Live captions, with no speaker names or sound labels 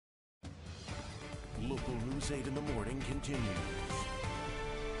Local News 8 in the morning continues.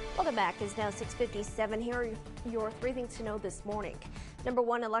 Welcome back. It's now 6:57. Here are your three things to know this morning. Number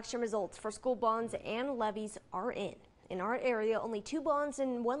one, election results for school bonds and levies are in. In our area, only 2 bonds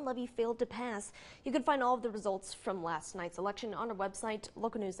and 1 levy failed to pass. You can find all of the results from last night's election on our website,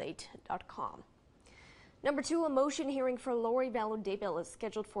 localnews8.com. Number two, a motion hearing for Lori Vallow-Daybell is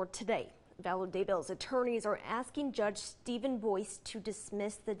scheduled for today. Vallow-Daybell's attorneys are asking Judge Stephen Boyce to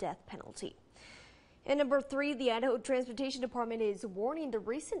dismiss the death penalty. And number three, the Idaho Transportation Department is warning the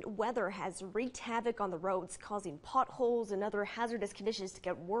recent weather has wreaked havoc on the roads, causing potholes and other hazardous conditions to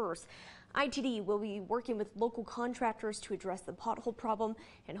get worse. ITD will be working with local contractors to address the pothole problem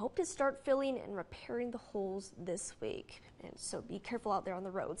and hope to start filling and repairing the holes this week. And so be careful out there on the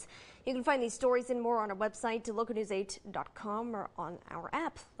roads. You can find these stories and more on our website, localnews8.com, or on our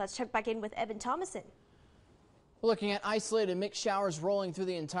app. Let's check back in with Evan Thomason. We're looking at isolated mixed showers rolling through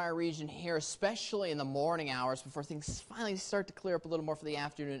the entire region here, especially in the morning hours before things finally start to clear up a little more for the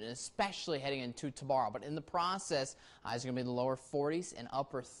afternoon, and especially heading into tomorrow. But in the process, highs are going to be in the lower 40s and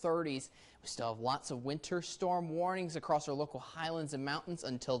upper 30s. We still have lots of winter storm warnings across our local highlands and mountains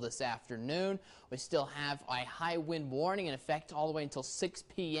until this afternoon. We still have a high wind warning in effect all the way until 6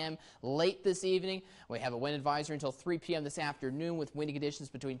 p.m. late this evening. We have a wind advisory until 3 p.m. this afternoon with windy conditions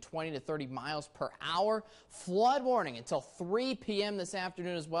between 20 to 30 miles per hour. Flood warning until 3 p.m. this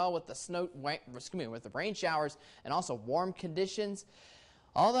afternoon as well with the rain showers and also warm conditions.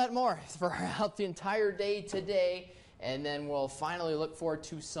 All that more throughout the entire day today. And then we'll finally look forward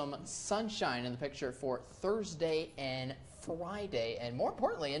to some sunshine in the picture for Thursday and Friday, and more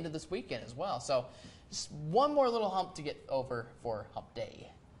importantly, into this weekend as well. So just one more little hump to get over for hump day.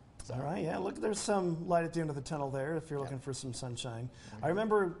 So. All right, yeah, look, there's some light at the end of the tunnel there if you're looking for some sunshine. I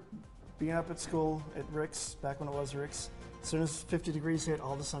remember being up at school at Rick's, back when it was Rick's. As soon as 50 degrees hit,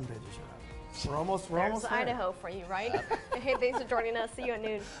 all the sunbathers are out. We're almost there. Idaho for you, right? Hey, thanks for joining us. See you at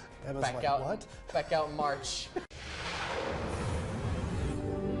noon. Back out in March.